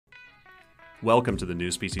Welcome to the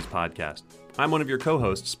New Species Podcast. I'm one of your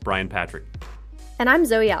co-hosts, Brian Patrick. And I'm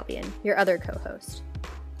Zoe Albion, your other co-host.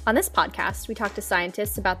 On this podcast, we talk to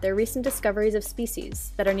scientists about their recent discoveries of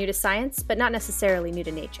species that are new to science, but not necessarily new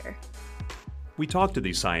to nature. We talk to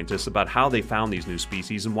these scientists about how they found these new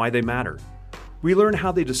species and why they matter. We learn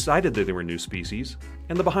how they decided that they were new species,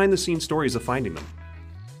 and the behind-the-scenes stories of finding them.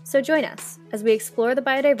 So join us as we explore the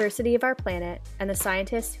biodiversity of our planet and the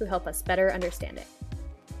scientists who help us better understand it.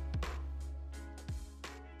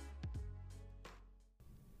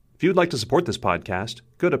 If you'd like to support this podcast,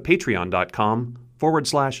 go to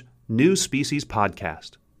patreon.com/New Species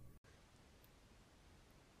Podcast.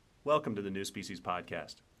 Welcome to the New Species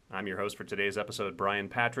Podcast. I'm your host for today's episode, Brian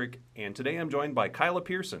Patrick, and today I'm joined by Kyla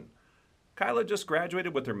Pearson. Kyla just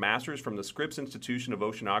graduated with her master's from the Scripps Institution of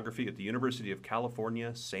Oceanography at the University of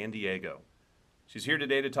California, San Diego. She's here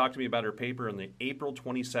today to talk to me about her paper in the April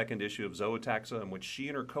 22nd issue of Zootaxa, in which she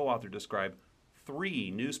and her co-author describe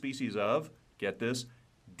 3 new species of, get this,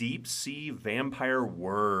 deep-sea vampire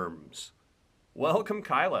worms. Welcome,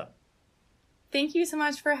 Kyla. Thank you so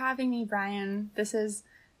much for having me, Brian. This is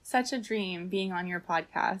such a dream being on your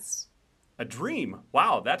podcast. A dream?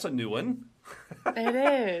 Wow, that's a new one. It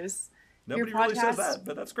is. Nobody really says that,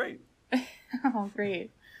 but that's great. Oh,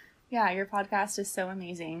 great. Yeah, your podcast is so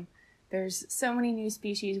amazing. There's so many new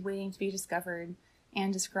species waiting to be discovered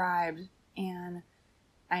and described, and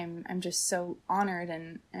I'm just so honored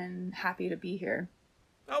and happy to be here.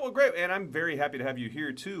 Oh, well, great. And I'm very happy to have you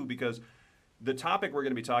here, too, because the topic we're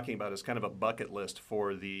going to be talking about is kind of a bucket list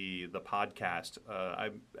for the podcast.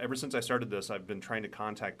 Ever since I started this, I've been trying to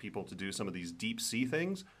contact people to do some of these deep sea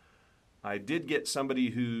things. I did get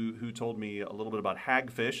somebody who told me a little bit about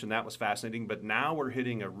hagfish, and that was fascinating. But now we're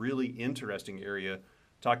hitting a really interesting area,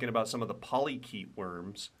 talking about some of the polychaete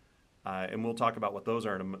worms. And we'll talk about what those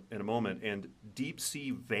are in a moment. And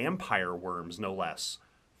deep-sea vampire worms, no less,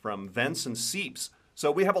 from vents and seeps. So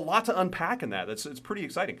we have a lot to unpack in that. It's pretty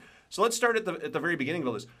exciting. So let's start at the very beginning of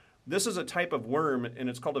all this. This is a type of worm, and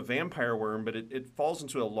it's called a vampire worm, but it falls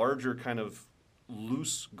into a larger kind of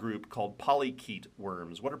loose group called polychaete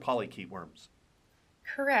worms. What are polychaete worms?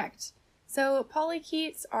 Correct. So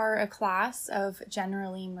polychaetes are a class of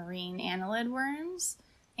generally marine annelid worms.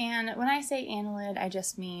 And when I say annelid, I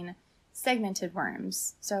just mean segmented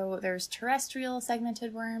worms. So there's terrestrial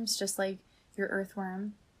segmented worms, just like your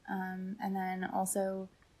earthworm. And then also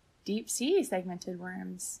deep sea segmented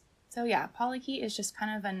worms. So yeah, polychaete is just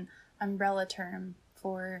kind of an umbrella term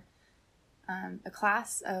for a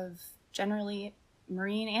class of generally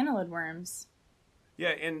marine annelid worms. Yeah,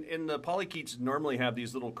 and the polychaetes normally have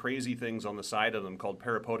these little crazy things on the side of them called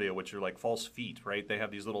parapodia, which are like false feet, right? They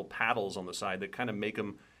have these little paddles on the side that kind of make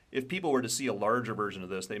them, if people were to see a larger version of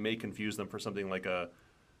this, they may confuse them for something like a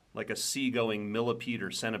seagoing millipede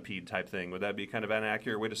or centipede type thing. Would that be kind of an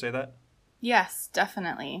accurate way to say that? Yes,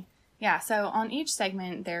 definitely. Yeah, so on each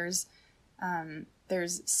segment there's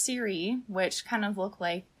cirri, which kind of look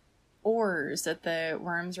like oars that the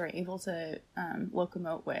worms are able to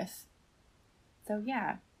locomote with. So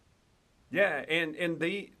yeah. Yeah, and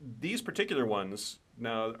these particular ones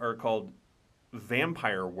now are called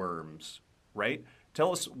vampire worms, right?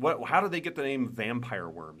 Tell us how do they get the name vampire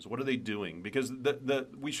worms? What are they doing? Because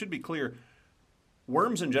we should be clear,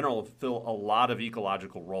 worms in general fill a lot of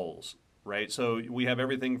ecological roles, right? So we have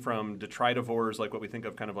everything from detritivores, like what we think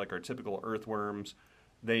of kind of like our typical earthworms.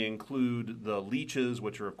 They include the leeches,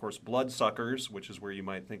 which are, of course, bloodsuckers, which is where you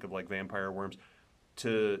might think of like vampire worms,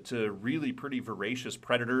 to really pretty voracious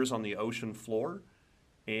predators on the ocean floor.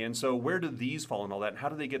 And so where do these fall in all that? And how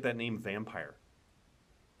do they get that name vampire?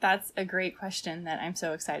 That's a great question that I'm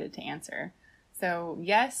so excited to answer. So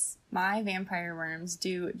yes, my vampire worms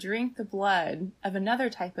do drink the blood of another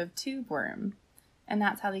type of tube worm. And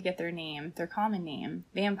that's how they get their name, their common name,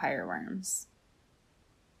 vampire worms.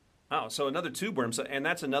 Oh, so another tube worm, and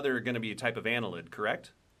that's another going to be a type of annelid,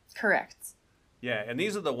 correct? Correct. Yeah, and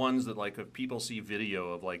these are the ones that, like, if people see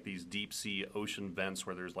video of, like, these deep-sea ocean vents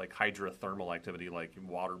where there's, like, hydrothermal activity, like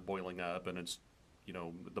water boiling up, and it's, at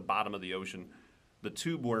the bottom of the ocean, the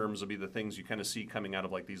tube worms will be the things you kind of see coming out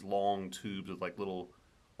of, like, these long tubes with, like, little,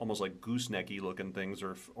 almost like goosenecky looking things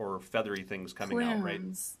or feathery things coming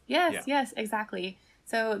Plumes. out, right? Yes, exactly.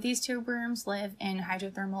 So these tube worms live in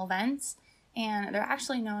hydrothermal vents, and they're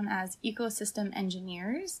actually known as ecosystem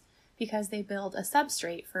engineers because they build a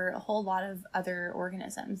substrate for a whole lot of other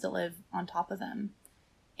organisms that live on top of them.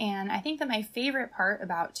 And I think that my favorite part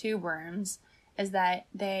about tube worms is that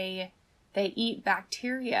they eat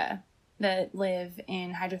bacteria that live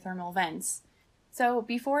in hydrothermal vents. So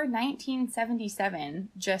before 1977,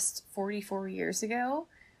 just 44 years ago,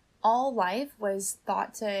 all life was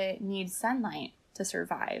thought to need sunlight to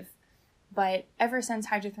survive. But ever since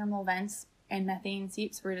hydrothermal vents and methane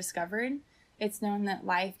seeps were discovered, it's known that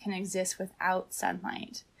life can exist without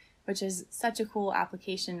sunlight, which is such a cool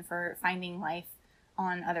application for finding life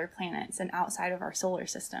on other planets and outside of our solar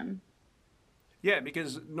system. Yeah,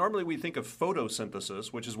 because normally we think of photosynthesis,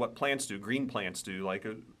 which is what plants do, green plants do. Like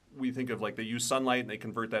we think of like they use sunlight and they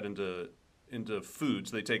convert that into foods.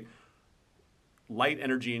 They take light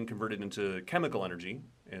energy and convert it into chemical energy,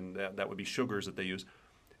 and that would be sugars that they use.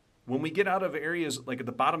 When we get out of areas like at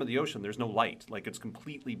the bottom of the ocean, there's no light. Like it's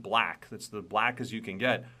completely black. That's the black as you can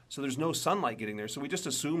get. So there's no sunlight getting there. So we just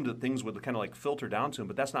assumed that things would kind of like filter down to them,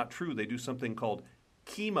 but that's not true. They do something called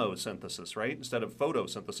chemosynthesis, right? Instead of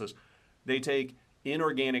photosynthesis. They take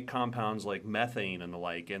inorganic compounds like methane and the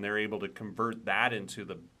like, and they're able to convert that into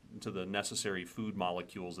the necessary food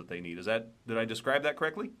molecules that they need. Did I describe that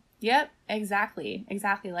correctly? Yep, exactly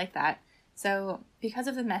like that. So because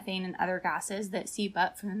of the methane and other gases that seep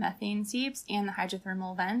up from the methane seeps and the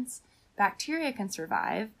hydrothermal vents, bacteria can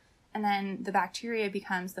survive, and then the bacteria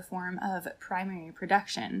becomes the form of primary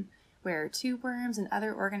production, where tube worms and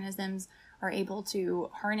other organisms are able to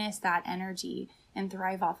harness that energy and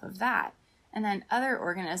thrive off of that. And then other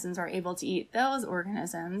organisms are able to eat those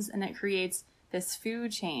organisms, and it creates this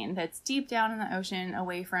food chain that's deep down in the ocean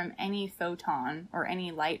away from any photon or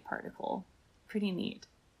any light particle. Pretty neat.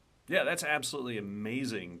 Yeah, that's absolutely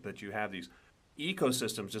amazing that you have these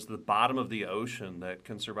ecosystems just at the bottom of the ocean that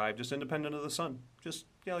can survive just independent of the sun. Just,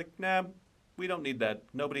 we don't need that.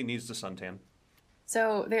 Nobody needs the suntan.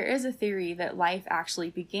 So there is a theory that life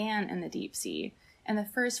actually began in the deep sea, and the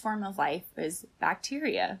first form of life is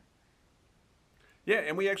bacteria. Yeah,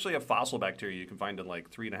 and we actually have fossil bacteria you can find in like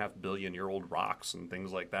 3.5 billion year old rocks and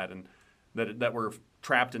things like that, and that were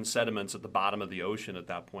trapped in sediments at the bottom of the ocean at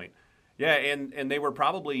that point. Yeah, and they were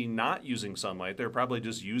probably not using sunlight. They were probably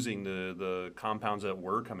just using the compounds that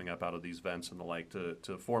were coming up out of these vents and the like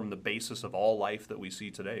to form the basis of all life that we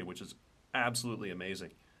see today, which is absolutely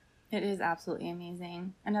amazing. It is absolutely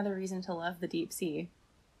amazing. Another reason to love the deep sea.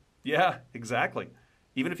 Yeah, exactly.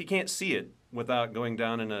 Even if you can't see it without going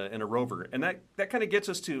down in a rover. And that kind of gets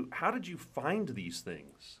us to, how did you find these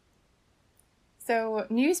things? So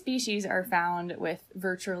new species are found with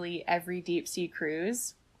virtually every deep sea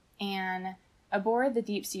cruise. And aboard the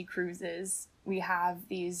deep sea cruises, we have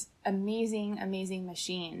these amazing, amazing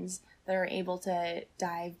machines that are able to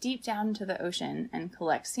dive deep down into the ocean and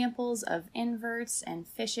collect samples of inverts and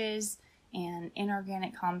fishes and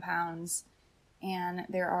inorganic compounds. And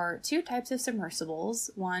there are two types of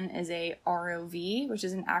submersibles. One is a ROV, which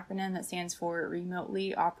is an acronym that stands for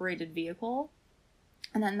Remotely Operated Vehicle.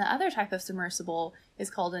 And then the other type of submersible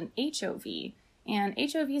is called an HOV. And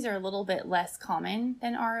HOVs are a little bit less common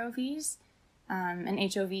than ROVs. An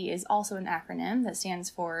HOV is also an acronym that stands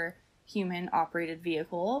for Human Operated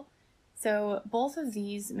Vehicle. So both of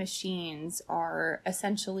these machines are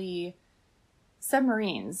essentially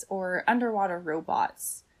submarines or underwater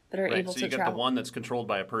robots that are able to travel. So you get the one that's controlled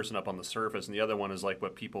by a person up on the surface, and the other one is like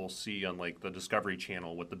what people see on like the Discovery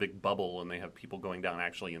Channel with the big bubble, and they have people going down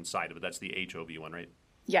actually inside of it. That's the HOV one, right?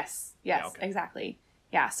 Yes, Yeah, okay. Exactly.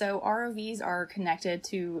 Yeah, so ROVs are connected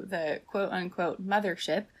to the quote-unquote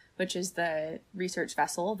mothership, which is the research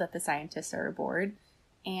vessel that the scientists are aboard,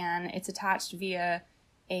 and it's attached via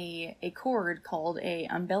a cord called a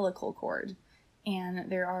umbilical cord. And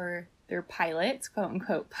there are pilots,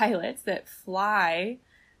 quote-unquote pilots, that fly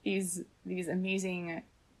these amazing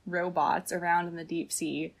robots around in the deep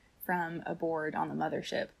sea from aboard on the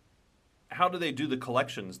mothership. How do they do the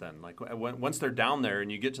collections then? Like once they're down there and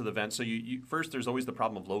you get to the vents, so you first there's always the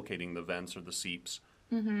problem of locating the vents or the seeps.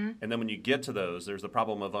 Mm-hmm. And then when you get to those, there's the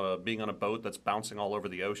problem of being on a boat that's bouncing all over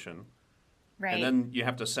the ocean. Right. And then you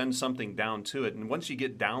have to send something down to it. And once you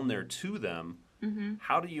get down there to them, mm-hmm.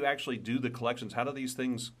 How do you actually do the collections? How do these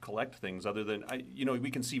things collect things other than,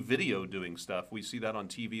 we can see video doing stuff. We see that on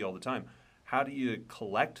TV all the time. How do you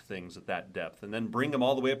collect things at that depth and then bring them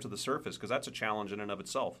all the way up to the surface? Because that's a challenge in and of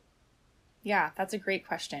itself. Yeah, that's a great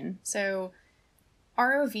question. So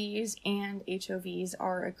ROVs and HOVs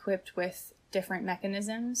are equipped with different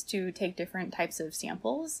mechanisms to take different types of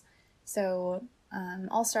samples. So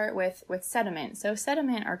I'll start with sediment. So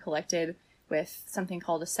sediment are collected with something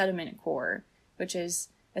called a sediment core, which is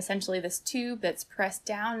essentially this tube that's pressed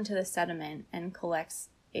down into the sediment and collects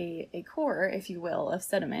a core, if you will, of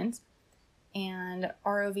sediment. And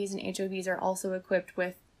ROVs and HOVs are also equipped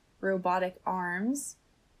with robotic arms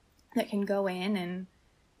that can go in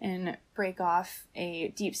and break off a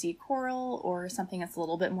deep sea coral or something that's a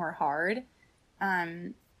little bit more hard.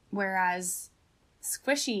 Whereas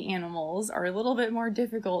squishy animals are a little bit more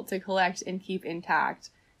difficult to collect and keep intact.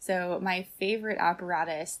 So my favorite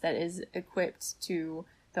apparatus that is equipped to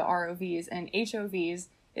the ROVs and HOVs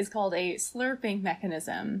is called a slurping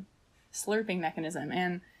mechanism.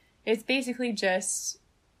 And it's basically just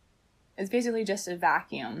a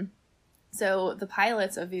vacuum. So the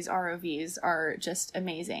pilots of these ROVs are just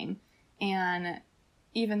amazing. And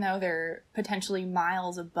even though they're potentially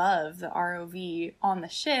miles above the ROV on the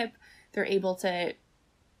ship, they're able to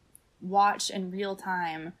watch in real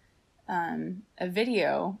time a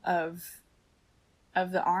video of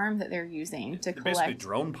the arm that they're using to collect. Basically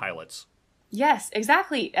drone pilots. Yes,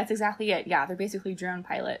 exactly. That's exactly it. Yeah, they're basically drone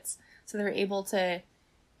pilots. So they're able to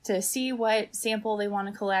see what sample they want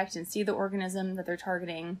to collect and see the organism that they're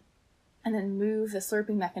targeting, and then move the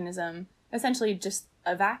slurping mechanism, essentially just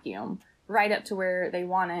a vacuum, right up to where they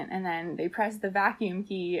want it, and then they press the vacuum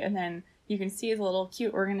key, and then you can see the little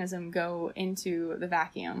cute organism go into the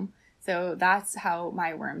vacuum. So that's how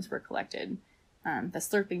my worms were collected, the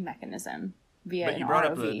slurping mechanism via an ROV. But you brought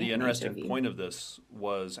up the interesting point of this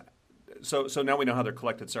was, so now we know how they're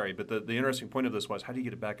collected, sorry, but the interesting point of this was, how do you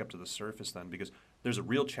get it back up to the surface then? Because there's a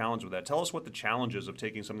real challenge with that. Tell us what the challenge is of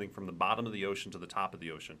taking something from the bottom of the ocean to the top of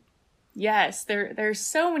the ocean. Yes, there's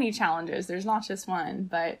so many challenges. There's not just one,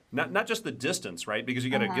 but not just the distance, right? Because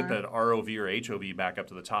you got to get that ROV or HOV back up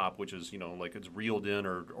to the top, which is, like it's reeled in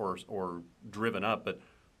or driven up. But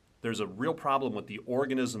there's a real problem with the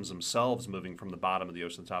organisms themselves moving from the bottom of the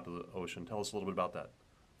ocean to the top of the ocean. Tell us a little bit about that.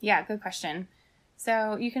 Yeah, good question.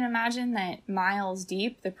 So you can imagine that miles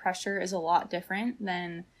deep, the pressure is a lot different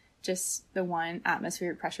than just the one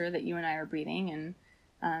atmospheric pressure that you and I are breathing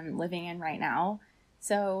and living in right now.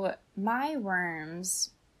 So my worms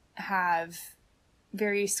have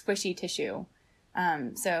very squishy tissue.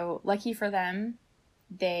 So lucky for them,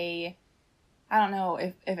 I don't know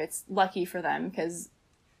if it's lucky for them, because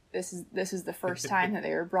this is the first time that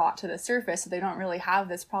they were brought to the surface, so they don't really have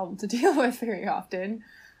this problem to deal with very often.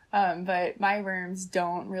 But my worms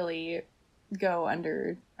don't really go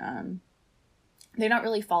under, they don't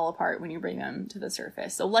really fall apart when you bring them to the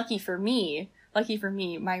surface. So lucky for me,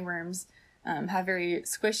 my worms have very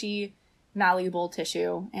squishy, malleable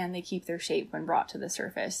tissue, and they keep their shape when brought to the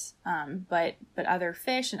surface. But other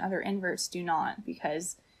fish and other inverts do not,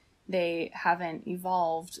 because they haven't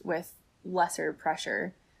evolved with lesser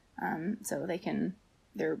pressure. So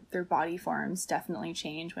their body forms definitely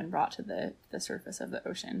change when brought to the surface of the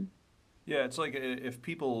ocean. Yeah, it's like if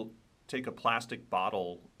people take a plastic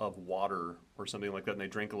bottle of water or something like that and they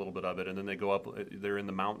drink a little bit of it, and then they go up, they're in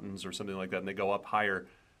the mountains or something like that, and they go up higher,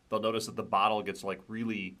 they'll notice that the bottle gets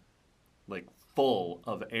really full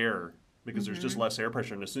of air because there's just less air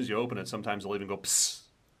pressure. And as soon as you open it, sometimes they'll even go psst.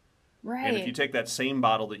 Right. And if you take that same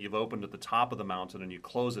bottle that you've opened at the top of the mountain and you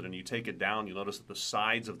close it and you take it down, you'll notice that the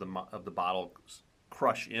sides of the bottle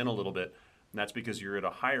crush in a little bit. And that's because you're at a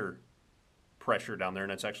higher pressure down there,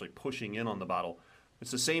 and it's actually pushing in on the bottle. It's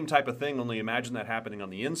the same type of thing, only imagine that happening on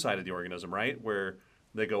the inside of the organism, right? Where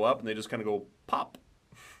they go up and they just kind of go pop.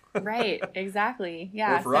 Right, exactly.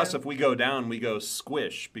 Yeah. Or for us, if we go down, we go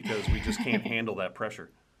squish because we just can't handle that pressure.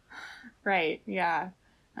 Right, yeah.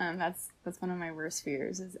 That's one of my worst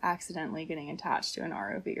fears, is accidentally getting attached to an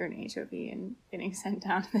ROV or an HOV and getting sent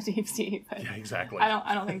down to the deep sea. But yeah, exactly.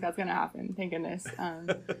 I don't think that's going to happen, thank goodness.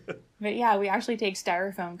 But yeah, we actually take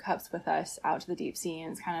styrofoam cups with us out to the deep sea,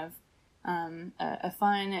 and it's kind of a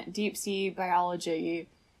fun deep sea biology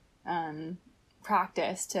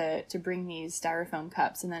practice to bring these styrofoam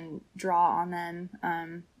cups and then draw on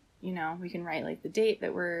them. We can write the date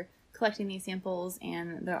that we're collecting these samples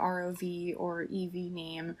and the ROV or EV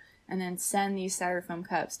name, and then send these styrofoam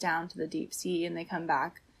cups down to the deep sea, and they come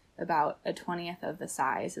back about a 20th of the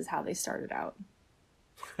size is how they started out.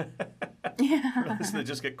 Yeah. So they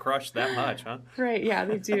just get crushed that much, huh? Right, yeah,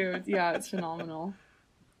 they do. Yeah, it's phenomenal.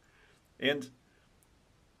 And,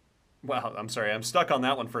 wow, I'm sorry, I'm stuck on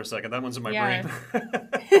that one for a second. That one's in my brain.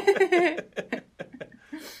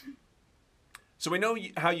 So we know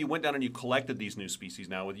how you went down and you collected these new species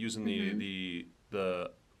now with using the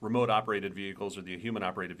remote operated vehicles or the human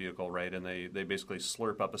operated vehicle, right? And they basically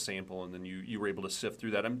slurp up a sample, and then you were able to sift through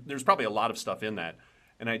that. There's probably a lot of stuff in that.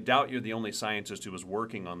 And I doubt you're the only scientist who is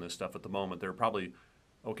working on this stuff at the moment. They're probably,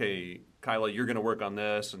 okay, Kyla, you're going to work on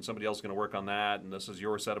this, and somebody else is going to work on that, and this is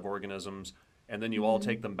your set of organisms. And then you all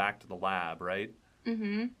take them back to the lab, right?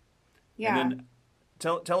 Mm-hmm. Yeah. And then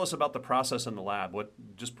tell us about the process in the lab.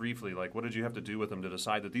 Just briefly, what did you have to do with them to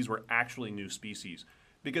decide that these were actually new species?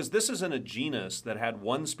 Because this is in a genus that had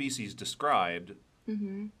one species described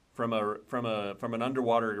from an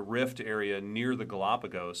underwater rift area near the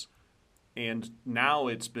Galapagos, And now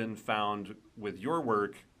it's been found with your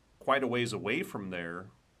work quite a ways away from there,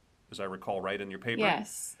 as I recall, right, in your paper?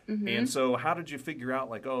 Yes. Mm-hmm. And so how did you figure out,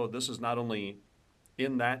 like, oh, this is not only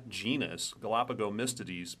in that genus,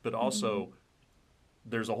 Galapagomystides, but also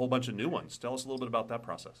there's a whole bunch of new ones. Tell us a little bit about that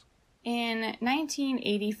process. In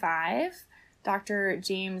 1985, Dr.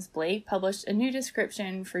 James Blake published a new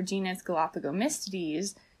description for genus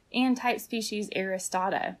Galapagomystides and type species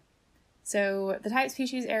Aristata. So the type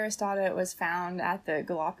species Aristata was found at the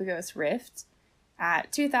Galapagos Rift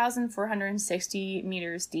at 2,460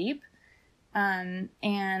 meters deep. And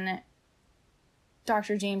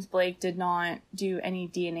Dr. James Blake did not do any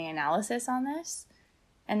DNA analysis on this.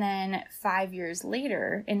 And then 5 years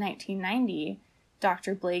later, in 1990,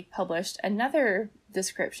 Dr. Blake published another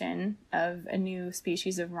description of a new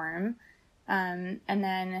species of worm. And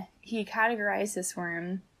then he categorized this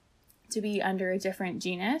worm to be under a different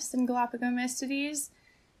genus than Galapagomystides.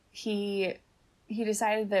 He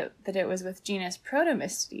decided that it was with genus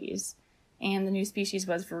Protomystides, and the new species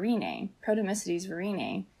was Verinae, Protomystides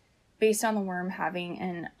verinae, based on the worm having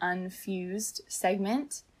an unfused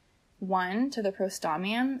segment 1 to the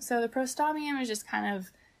prostomium. So the prostomium is just kind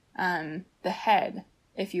of the head,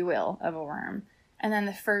 if you will, of a worm. And then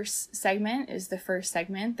the first segment is the first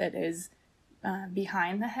segment that is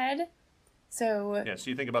behind the head. So yeah, so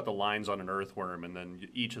you think about the lines on an earthworm, and then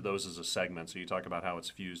each of those is a segment. So you talk about how it's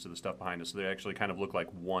fused to the stuff behind it. So they actually kind of look like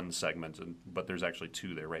one segment, but there's actually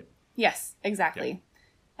two there, right? Yes, exactly. Yeah.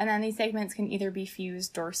 And then these segments can either be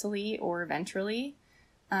fused dorsally or ventrally.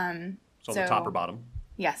 So the top or bottom?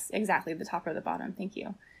 Yes, exactly, the top or the bottom. Thank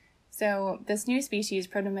you. So this new species,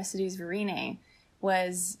 Protomystides verinae,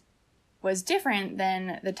 was different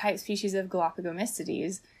than the type species of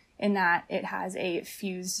Galapagomystides in that it has a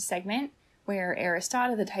fused segment, where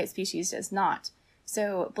Aristata, the type species, does not.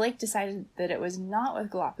 So Blake decided that it was not with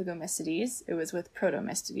Galapagomystides, it was with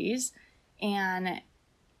Protomystides, and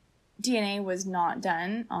DNA was not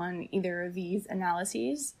done on either of these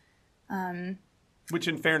analyses. Which,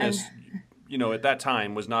 in fairness, at that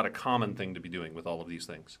time was not a common thing to be doing with all of these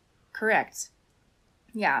things. Correct.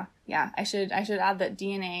 Yeah. I should add that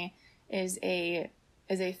DNA is a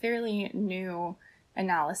fairly new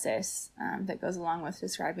analysis that goes along with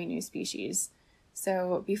describing new species.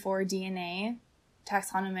 So before DNA,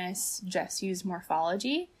 taxonomists just used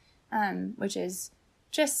morphology, which is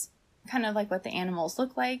just kind of like what the animals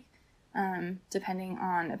look like, depending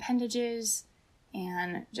on appendages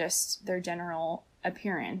and just their general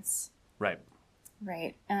appearance. Right.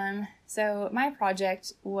 So my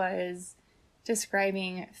project was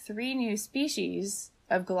describing 3 new species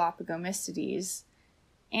of Galapagomystides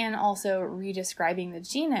and also redescribing the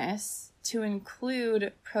genus to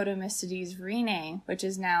include Protomystides verinae, which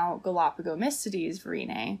is now Galapagomystides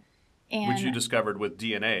verinae. And which you discovered with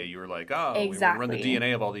DNA. You were like, exactly. We run the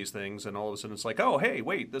DNA of all these things, and all of a sudden it's like, oh, hey,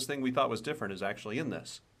 wait, this thing we thought was different is actually in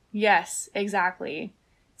this. Yes, exactly.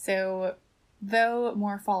 So though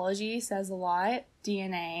morphology says a lot,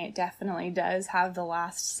 DNA definitely does have the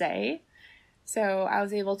last say. So I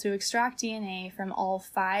was able to extract DNA from all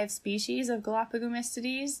 5 species of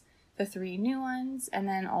Galapagomystides, the 3 new ones, and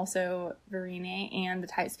then also verinae and the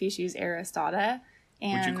type species Aristata.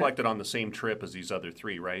 And which you collected on the same trip as these other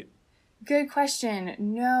 3, right? Good question.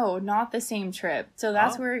 No, not the same trip. So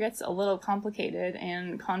that's where it gets a little complicated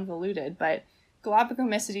and convoluted, but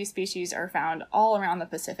Galapagomystides species are found all around the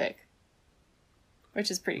Pacific,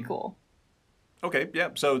 which is pretty cool. Okay, yeah.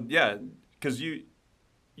 So, yeah, because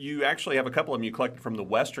you actually have a couple of them you collected from the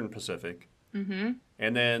Western Pacific. Mm-hmm.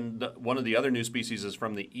 And then one of the other new species is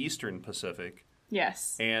from the Eastern Pacific.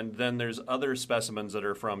 Yes. And then there's other specimens that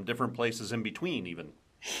are from different places in between even.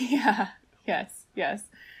 Yeah. Yes.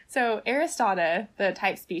 So Aristata, the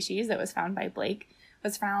type species that was found by Blake,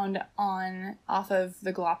 was found off of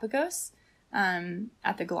the Galapagos,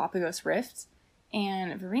 at the Galapagos Rift.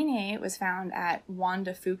 And verinae was found at Juan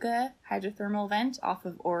de Fuca hydrothermal vent off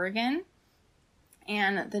of Oregon.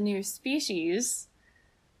 And the new species,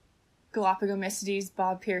 Galapagomystides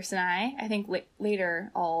bobpearsoni, I think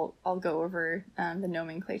later I'll go over the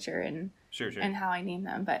nomenclature and sure. and how I name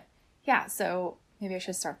them. But yeah, so maybe I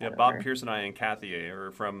should start that over. Bobpearsoni and Cathiae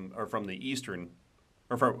are from the eastern,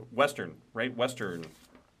 or from western, right? Western.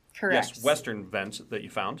 Correct. Yes, western vents that you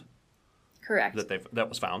found. Correct. That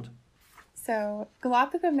was found. So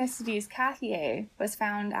Galapagomystides Cathiae was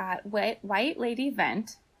found at White Lady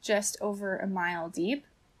Vent, just over a mile deep,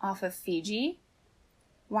 off of Fiji,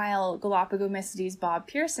 while Galapagomystides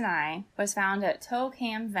bobpearsoni was found at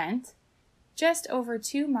Tokam Vent, just over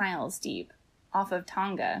 2 miles deep, off of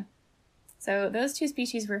Tonga. So those 2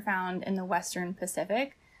 species were found in the Western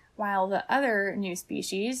Pacific, while the other new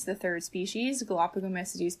species, the third species,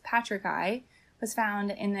 Galapagomycetes patricki, was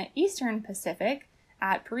found in the eastern Pacific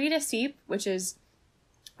at Parita Seep, which is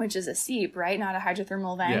a seep, right? Not a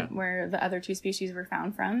hydrothermal vent, where the other two species were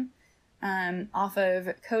found from, off of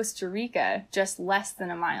Costa Rica, just less than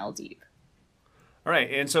a mile deep. All right,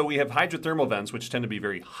 and so we have hydrothermal vents, which tend to be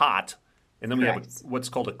very hot, and then we Correct. have what's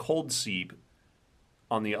called a cold seep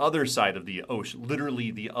on the other side of the ocean,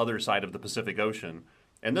 literally the other side of the Pacific Ocean.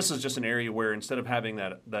 And this is just an area where instead of having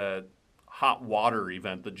that hot water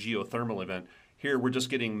event, the geothermal event, here we're just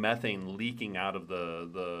getting methane leaking out of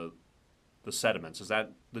the sediments. Is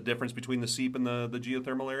that the difference between the seep and the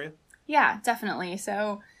geothermal area? Yeah, definitely.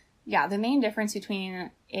 So, yeah, the main difference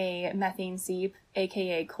between a methane seep,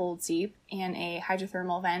 aka cold seep, and a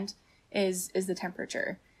hydrothermal vent is the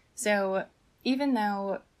temperature. So, even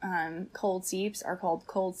though cold seeps are called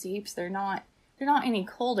cold seeps, they're not any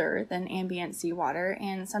colder than ambient seawater,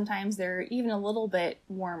 and sometimes they're even a little bit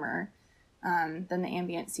warmer than the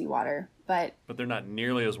ambient seawater. But they're not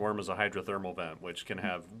nearly as warm as a hydrothermal vent, which can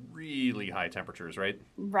have really high temperatures, right?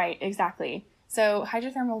 Right, exactly. So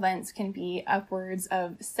hydrothermal vents can be upwards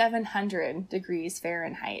of 700 degrees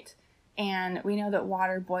Fahrenheit. And we know that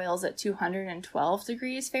water boils at 212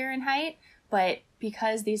 degrees Fahrenheit, but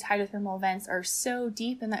because these hydrothermal vents are so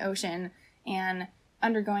deep in the ocean and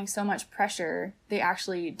undergoing so much pressure, they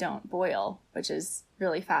actually don't boil, which is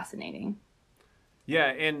really fascinating.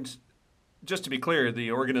 Yeah, and just to be clear, the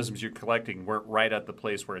organisms you're collecting weren't right at the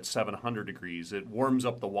place where it's 700 degrees. It warms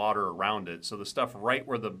up the water around it. So the stuff right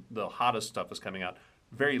where the hottest stuff is coming out,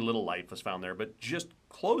 very little life was found there. But just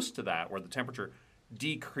close to that, where the temperature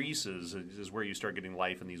decreases, is where you start getting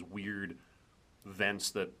life in these weird vents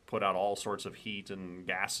that put out all sorts of heat and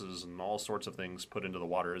gases and all sorts of things put into the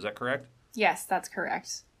water. Is that correct? Yes, that's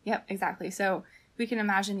correct. Yep, exactly. So we can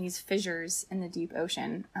imagine these fissures in the deep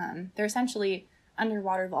ocean. They're essentially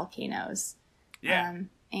underwater volcanoes. Yeah.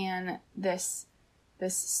 And this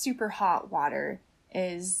super hot water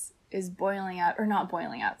is boiling up, or not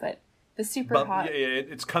boiling up, but the super hot. Yeah,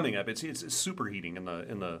 it's coming up. It's superheating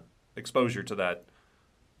in the exposure to that.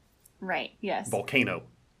 Right. Yes. Volcano.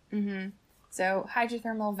 Mm-hmm. So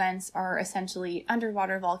hydrothermal vents are essentially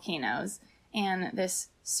underwater volcanoes, and this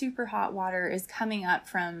super hot water is coming up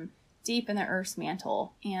from deep in the Earth's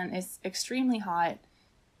mantle, and it's extremely hot.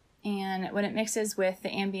 And when it mixes with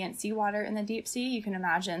the ambient seawater in the deep sea, you can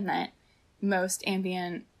imagine that most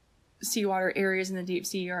ambient seawater areas in the deep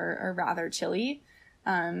sea are rather chilly.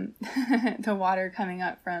 The water coming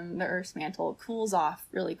up from the Earth's mantle cools off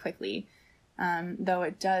really quickly, though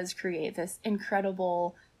it does create this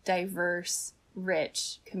incredible, diverse,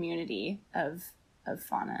 rich community of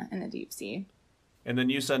fauna in the deep sea. And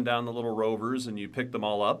then you send down the little rovers and you pick them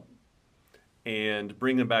all up and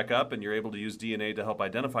bring them back up, and you're able to use DNA to help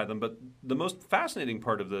identify them. But the most fascinating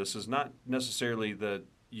part of this is not necessarily that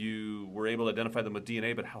you were able to identify them with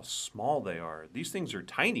DNA, but how small they are. These things are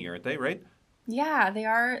tiny, aren't they, right? Yeah, they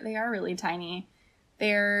are really tiny.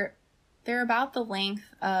 They're about the length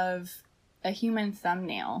of a human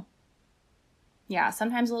thumbnail. Yeah,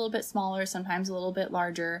 sometimes a little bit smaller, sometimes a little bit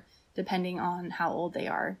larger, depending on how old they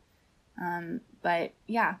are. But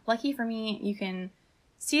yeah, lucky for me, you can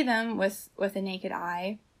see them with a naked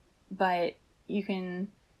eye, but you can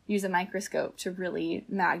use a microscope to really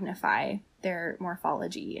magnify their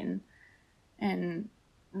morphology and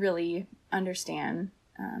really understand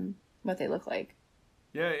what they look like.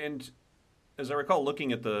 Yeah, and as I recall,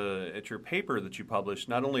 looking at your paper that you published,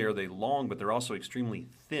 not only are they long, but they're also extremely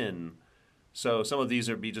thin. So some of these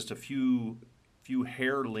would be just a few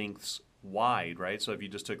hair lengths wide, right? So if you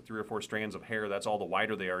just took 3 or 4 strands of hair, that's all the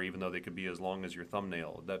wider they are, even though they could be as long as your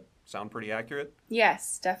thumbnail. Does that sound pretty accurate?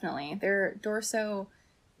 Yes, definitely. They're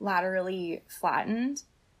dorso-ventrally flattened.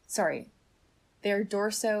 They're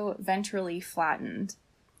dorso-ventrally flattened.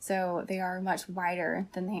 So they are much wider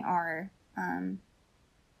than they are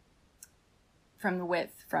from the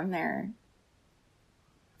width from the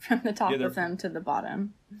top of them to the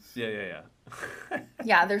bottom. Yeah.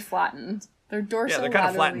 Yeah, they're flattened. They're dorsolaterally Yeah, they're kind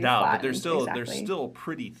of flattened out, but they're still exactly.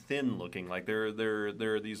 pretty thin looking. Like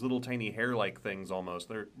they're these little tiny hair-like things almost.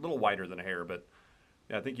 They're a little wider than a hair, but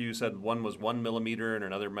yeah, I think you said one was 1 millimeter, and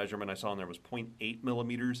another measurement I saw in there was 0.8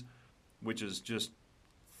 millimeters, which is just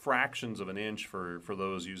fractions of an inch for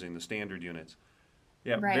those using the standard units.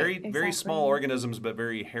 Yeah, Right, very exactly. small organisms, but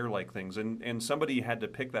very hair-like things. And somebody had to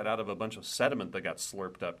pick that out of a bunch of sediment that got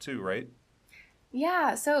slurped up too, right?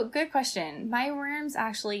 Yeah, so good question. My worms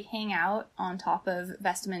actually hang out on top of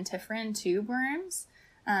vestimentiferan tube worms,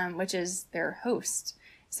 which is their host.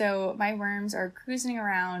 So my worms are cruising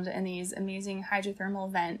around in these amazing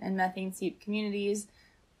hydrothermal vent and methane seep communities,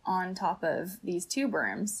 on top of these tube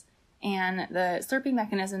worms. And the slurping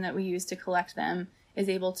mechanism that we use to collect them is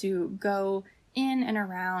able to go in and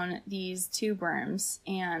around these tube worms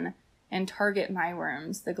and target my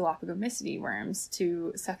worms, the Galapagomysidae worms,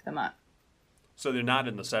 to suck them up. So they're not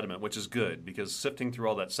in the sediment, which is good, because sifting through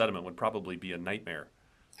all that sediment would probably be a nightmare.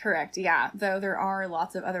 Correct, yeah. Though there are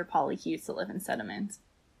lots of other polychaetes that live in sediment.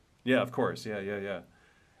 Yeah, of course. Yeah.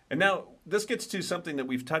 And now this gets to something that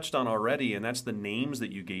we've touched on already, and that's the names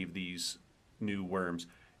that you gave these new worms.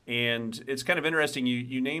 And it's kind of interesting.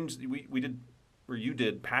 You named, you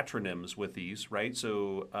did patronyms with these, right?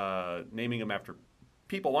 So naming them after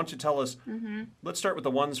people. Why don't you tell us, let's start with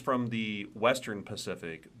the ones from the Western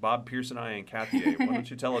Pacific, Bob Pearsoni and Cathiae. Why don't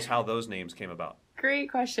you tell us how those names came about?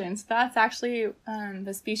 Great question. So that's actually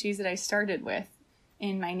the species that I started with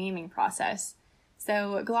in my naming process.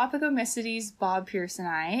 So Galapagomysidae's Bob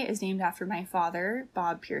Pearsoni is named after my father,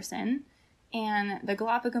 Bob Pearson. And the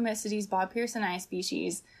Galapagomysidae's Bob Pearsoni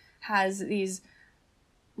species has these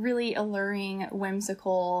really alluring,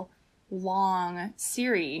 whimsical, long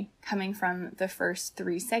cirri coming from the first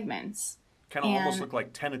 3 segments. Kind of almost look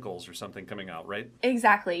like tentacles or something coming out, right?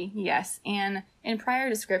 Exactly, yes. And in prior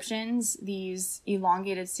descriptions, these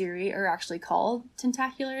elongated cirri are actually called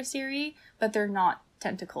tentacular cirri, but they're not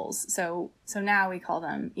tentacles. So now we call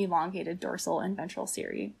them elongated dorsal and ventral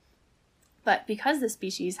cirri. But because the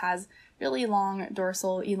species has really long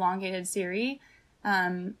dorsal elongated cirri,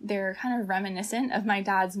 they're kind of reminiscent of my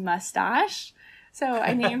dad's mustache. So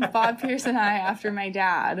I named Bob Pearsoni after my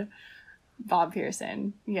dad, Bob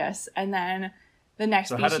Pearson. Yes, and then the next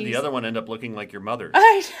species. So how did the other one end up looking like your mother?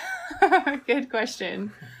 Good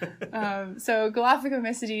question. So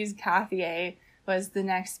Galapagomysidae's Cathiae was the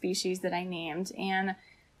next species that I named, and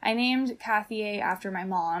I named Cathiae after my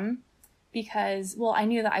mom because, well, I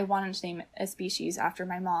knew that I wanted to name a species after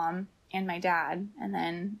my mom and my dad, and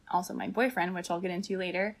then also my boyfriend, which I'll get into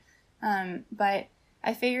later. But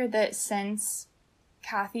I figured that since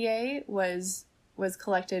Cathiae was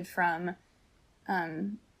collected from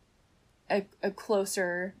a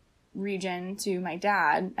closer region to my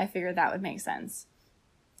dad, I figured that would make sense.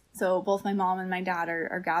 So both my mom and my dad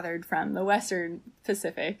are gathered from the Western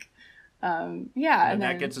Pacific. And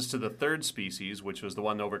that gets us to the third species, which was the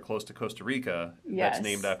one over close to Costa Rica. Yes. That's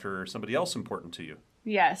named after somebody else important to you.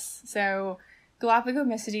 Yes. So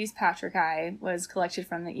Galapagomysidae's patricae was collected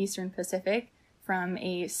from the Eastern Pacific from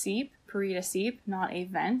a seep, Parida seep, not a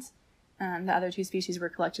vent. The other 2 species were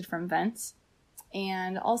collected from vents.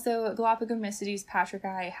 And also Galapagomysidae's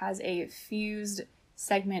patricae has a fused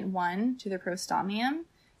segment 1 to the prostomium.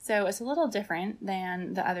 So it's a little different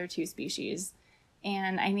than the other 2 species.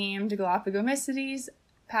 And I named Galapagomysidae's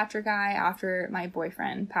patricae after my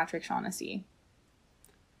boyfriend, Patrick Shaughnessy.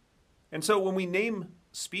 And so when we name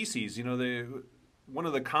species, one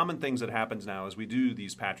of the common things that happens now is we do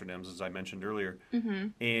these patronyms, as I mentioned earlier,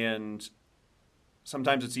 and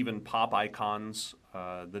sometimes it's even pop icons.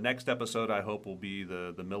 The next episode, I hope, will be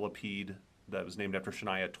the millipede that was named after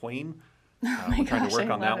Shania Twain. We're trying to work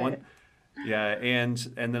on that one. Yeah, and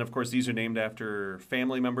then, of course, these are named after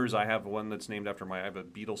family members. I have one that's named after I have a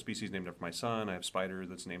beetle species named after my son. I have spider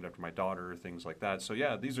that's named after my daughter, things like that. So,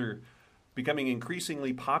 yeah, these are becoming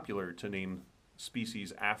increasingly popular to name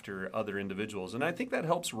species after other individuals. And I think that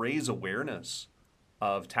helps raise awareness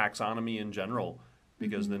of taxonomy in general,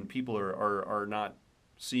 because then people are not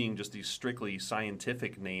seeing just these strictly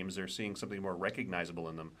scientific names. They're seeing something more recognizable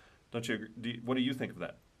in them. Don't you agree? What do you think of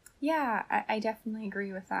that? Yeah, I definitely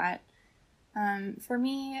agree with that. For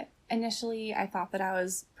me, initially, I thought that I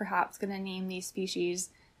was perhaps going to name these species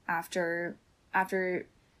after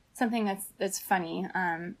something that's funny.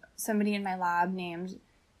 Somebody in my lab named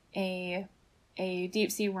a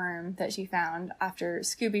deep sea worm that she found after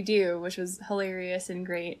Scooby-Doo, which was hilarious and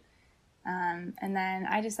great. And then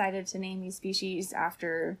I decided to name these species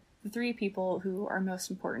after the 3 people who are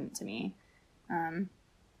most important to me.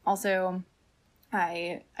 Also,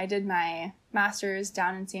 I did my master's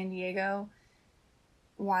down in San Diego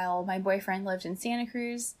while my boyfriend lived in Santa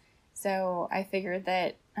Cruz. So I figured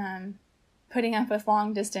that putting up with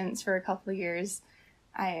long distance for a couple of years,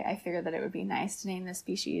 I figured that it would be nice to name this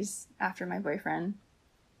species after my boyfriend.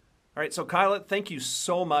 All right, so Kyla, thank you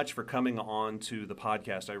so much for coming on to the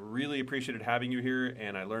podcast. I really appreciated having you here,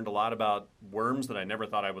 and I learned a lot about worms that I never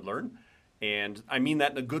thought I would learn, and I mean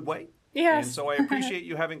that in a good way. Yes. And so I appreciate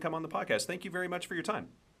you having come on the podcast. Thank you very much for your time.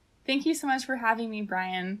 Thank you so much for having me,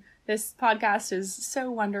 Brian. This podcast is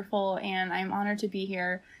so wonderful, and I'm honored to be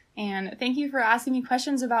here. And thank you for asking me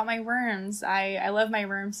questions about my worms. I love my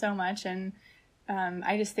worms so much, and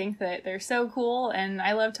I just think that they're so cool, and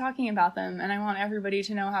I love talking about them, and I want everybody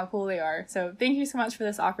to know how cool they are. So thank you so much for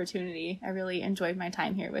this opportunity. I really enjoyed my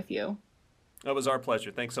time here with you. It was our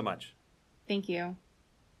pleasure. Thanks so much. Thank you.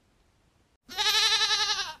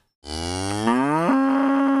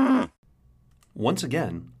 Once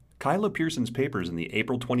again, Kyla Pearson's paper is in the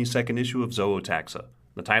April 22nd issue of Zootaxa.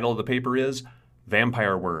 The title of the paper is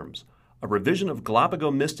Vampire Worms, a revision of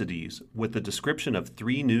Galapagomystides with the description of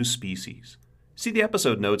 3 new species. See the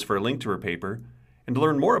episode notes for a link to her paper, and to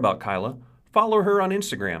learn more about Kyla, follow her on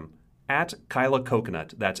Instagram, at Kyla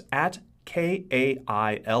Coconut. That's at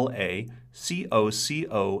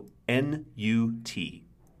KAILACOCONUT.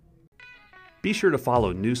 Be sure to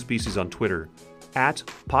follow New Species on Twitter, at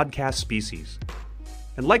Podcast Species.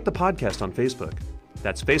 And like the podcast on Facebook.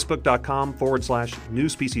 That's facebook.com/New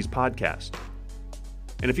Species Podcast.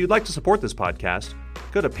 And if you'd like to support this podcast,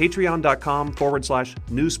 go to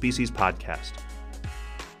patreon.com/New Species Podcast.